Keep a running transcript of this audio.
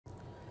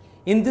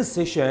In this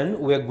session,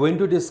 we are going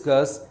to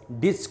discuss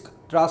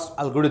Dijkstra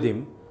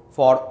algorithm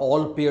for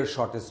all pair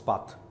shortest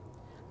path.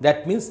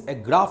 That means a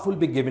graph will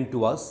be given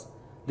to us.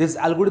 This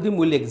algorithm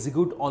will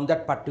execute on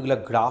that particular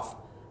graph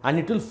and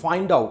it will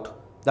find out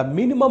the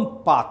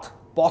minimum path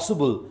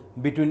possible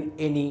between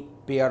any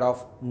pair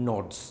of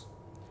nodes.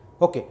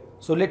 Okay,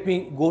 so let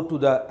me go to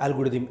the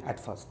algorithm at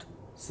first.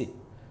 See,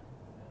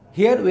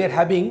 here we are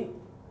having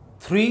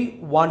three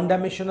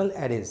one-dimensional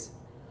arrays.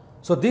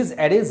 So these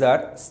arrays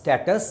are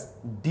status,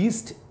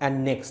 dist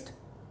and next.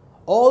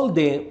 All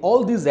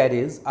these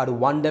arrays are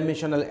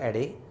one-dimensional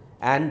array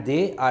and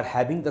they are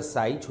having the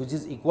size which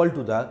is equal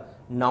to the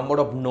number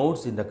of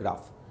nodes in the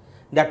graph.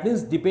 That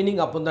means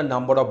depending upon the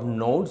number of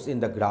nodes in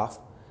the graph,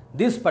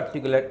 this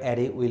particular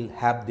array will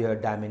have their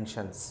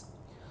dimensions.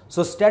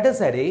 So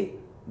status array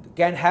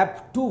can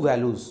have two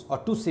values or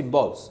two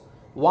symbols.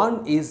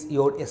 One is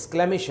your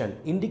exclamation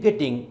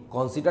indicating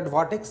considered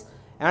vertex,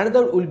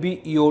 another will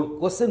be your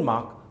question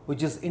mark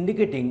which is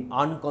indicating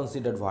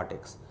unconsidered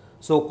vertex.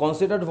 So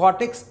considered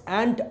vertex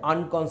and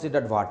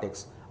unconsidered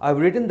vertex, I have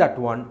written that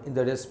one in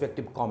the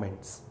respective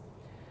comments.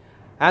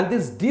 And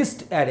this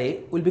dist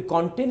array will be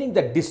containing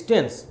the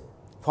distance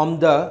from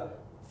the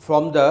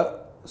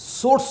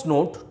source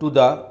node to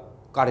the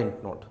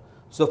current node.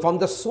 So from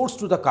the source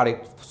to the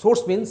current,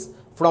 source means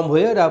from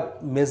where I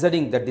am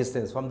measuring the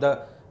distance, from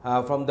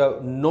the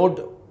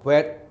node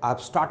where I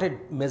have started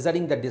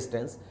measuring the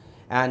distance,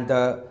 and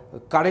the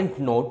current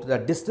node, the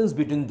distance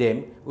between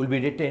them will be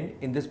written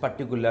in this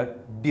particular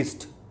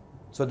dist.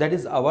 So that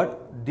is our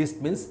dist,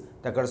 means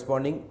the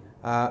corresponding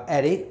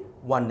array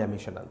one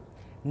dimensional.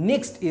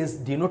 Next is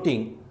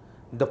denoting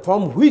the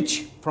from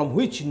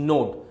which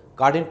node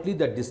currently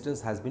the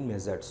distance has been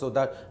measured. So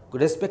the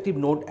respective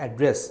node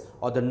address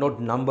or the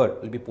node number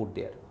will be put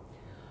there.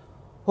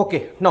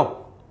 Okay,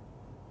 now,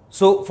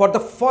 so for the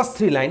first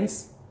three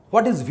lines,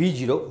 what is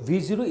V0?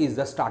 V0 is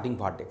the starting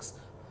vertex.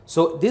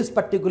 So this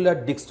particular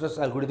Dijkstra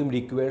algorithm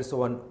requires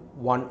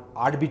one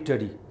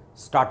arbitrary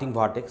starting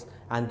vertex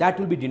and that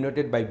will be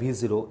denoted by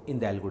V0 in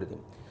the algorithm.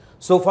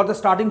 So for the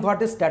starting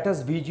vertex,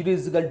 status V0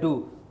 is equal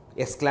to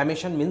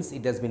exclamation, means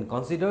it has been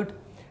considered.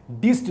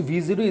 Dist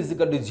V0 is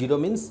equal to 0,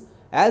 means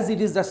as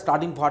it is the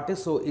starting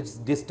vertex, so its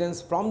distance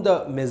from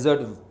the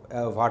measured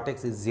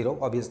vertex is 0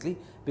 obviously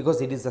because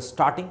it is the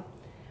starting.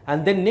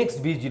 And then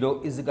next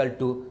V0 is equal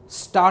to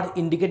star,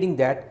 indicating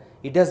that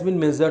it has been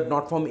measured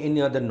not from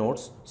any other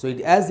nodes. So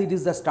as it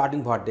is the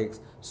starting vertex,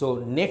 so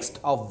next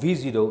of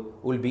V0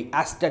 will be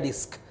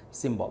asterisk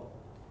symbol.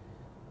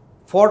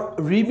 For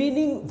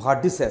remaining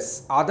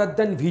vertices other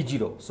than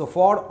V0, so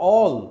for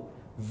all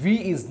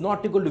V is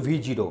not equal to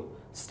V0,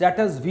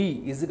 status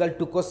V is equal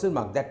to question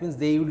mark, that means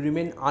they will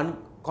remain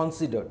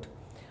unconsidered.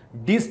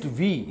 Dist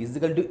V is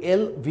equal to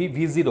LV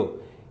V0.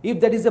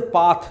 If there is a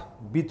path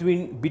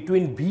between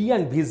V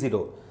and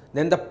V0,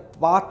 then the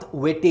path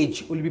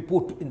weightage will be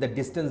put in the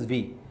distance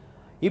V.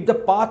 If the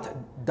path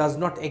does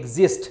not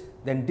exist,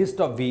 then dist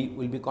of V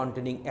will be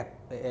containing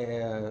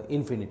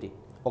infinity.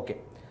 Okay.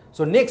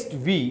 So next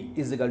V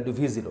is equal to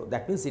V0.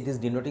 That means it is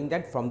denoting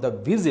that from the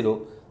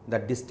V0 the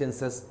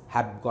distances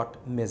have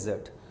got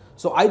measured.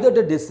 So either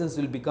the distance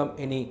will become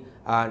any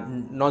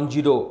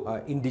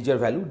non-zero integer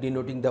value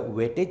denoting the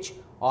weightage,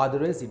 or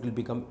otherwise it will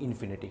become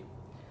infinity.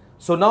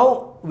 So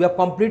now we have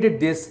completed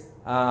this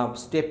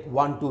step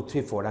 1, 2,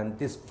 3, 4 and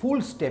this full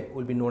step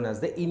will be known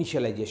as the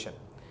initialization.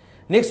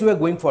 Next we are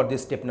going for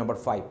this step number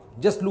 5.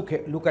 Just look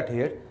at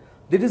here.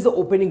 This is the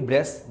opening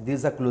brace, this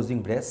is the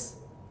closing brace.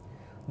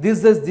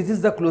 This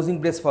is the closing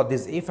brace for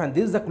this if and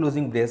this is the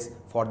closing brace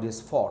for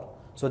this for.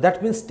 So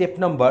that means step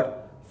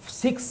number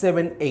 6,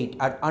 7, 8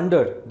 are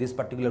under this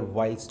particular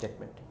while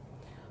statement.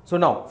 So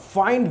now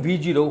find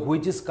V0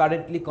 which is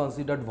currently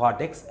considered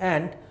vertex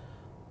and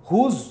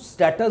whose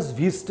status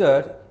V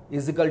star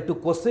is equal to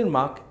question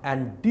mark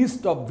and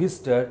dist of V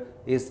star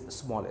is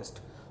smallest.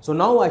 So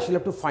now I shall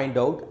have to find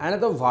out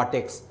another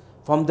vertex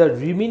from the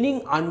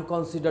remaining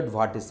unconsidered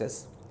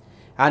vertices,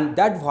 and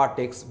that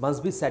vertex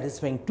must be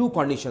satisfying two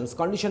conditions.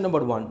 Condition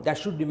number 1, that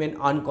should remain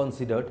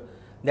unconsidered,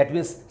 that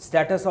means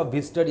status of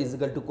V star is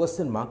equal to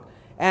question mark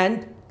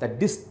and the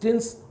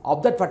distance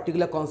of that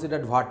particular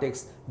considered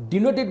vertex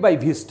denoted by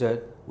V star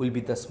will be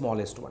the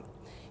smallest one.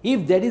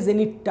 If there is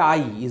any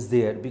tie is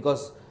there,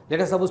 because let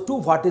us suppose two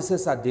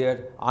vertices are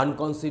there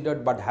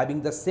unconsidered but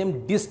having the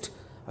same dist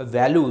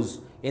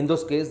values, in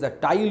those cases the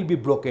tie will be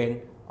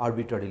broken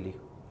arbitrarily.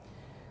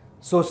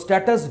 So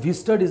status V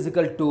star is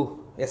equal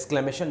to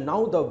exclamation,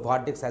 now the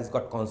vertex has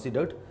got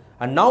considered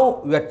and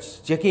now we are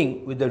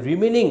checking with the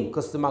remaining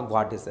question mark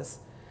vertices,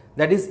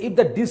 that is if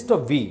the dist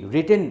of V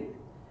written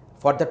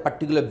for that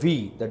particular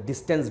V, the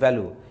distance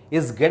value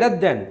is greater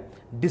than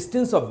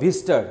distance of V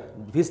star,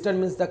 V star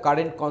means the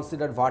current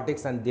considered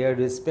vertex and their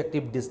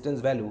respective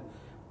distance value,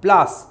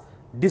 plus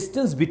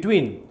distance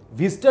between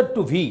V star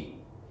to V,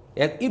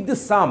 and if the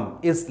sum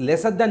is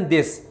lesser than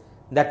this,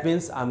 that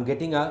means I am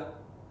getting a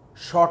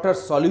shorter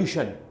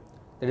solution,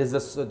 that is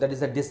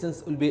the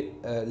distance will be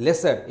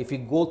lesser if we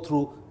go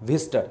through V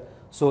star.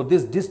 So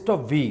this dist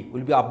of V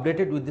will be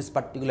updated with this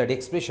particular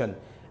expression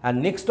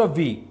and next of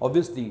V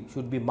obviously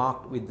should be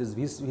marked with this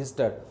V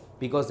star,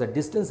 because the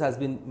distance has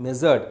been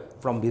measured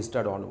from V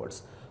star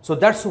onwards. So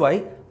that's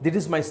why this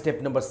is my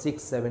step number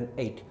 6, 7,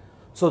 8.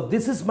 So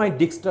this is my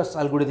Dijkstra's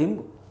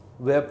algorithm.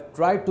 We have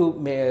tried to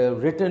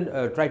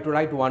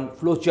write one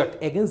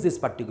flowchart against this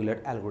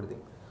particular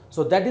algorithm.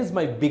 So that is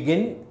my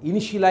begin.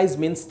 Initialize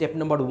means step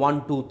number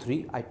 1, 2,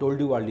 3. I told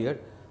you earlier,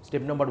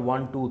 step number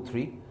 1, 2,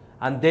 3,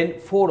 and then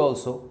 4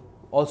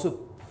 also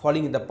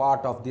falling in the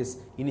part of this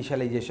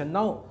initialization.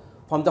 Now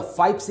from the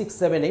 5, 6,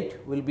 7, 8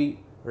 we will be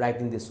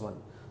writing this one.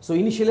 So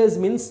initialize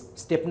means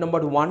step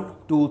number 1,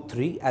 2,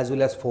 3 as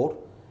well as 4,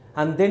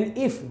 and then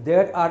if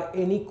there are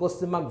any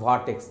question mark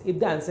vertex, if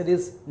the answer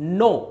is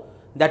no,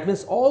 that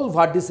means all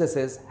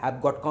vertices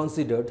have got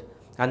considered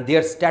and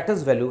their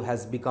status value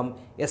has become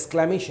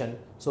exclamation.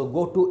 So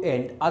go to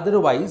end.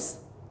 Otherwise,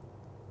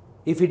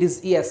 if it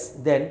is yes,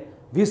 then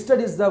V star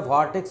is the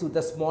vertex with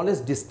the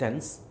smallest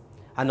distance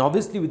and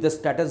obviously with the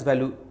status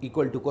value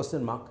equal to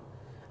question mark,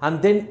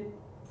 and then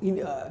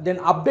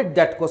update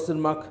that question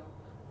mark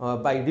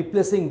by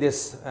replacing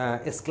this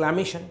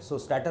exclamation. So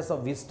status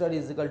of V star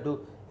is equal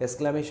to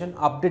exclamation.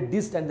 Update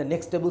dist and the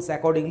next tables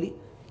accordingly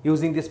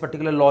using this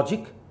particular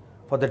logic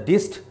for the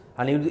dist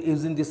and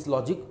using this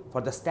logic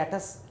for the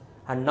status,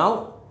 and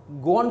now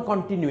go on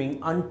continuing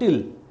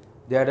until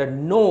there are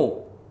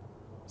no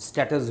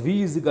status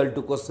V is equal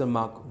to question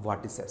mark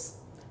vertices,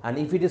 and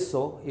if it is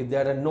so, if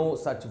there are no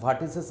such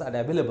vertices are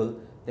available,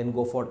 then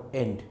go for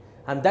end.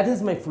 And that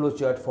is my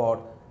flowchart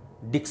for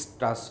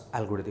Dijkstra's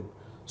algorithm.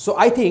 So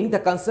I think the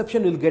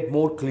conception will get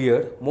more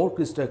clear, more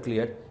crystal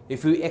clear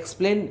if you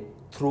explain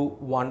through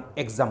one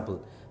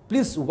example.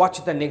 Please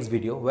watch the next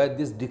video where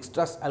this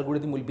Dijkstra's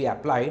algorithm will be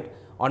applied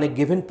on a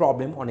given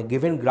problem, on a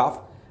given graph,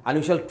 and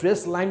we shall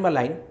trace line by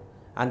line,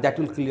 and that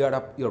will clear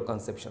up your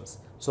conceptions.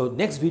 So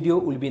next video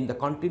will be in the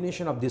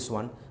continuation of this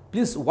one.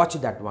 Please watch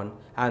that one,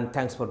 and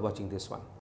thanks for watching this one.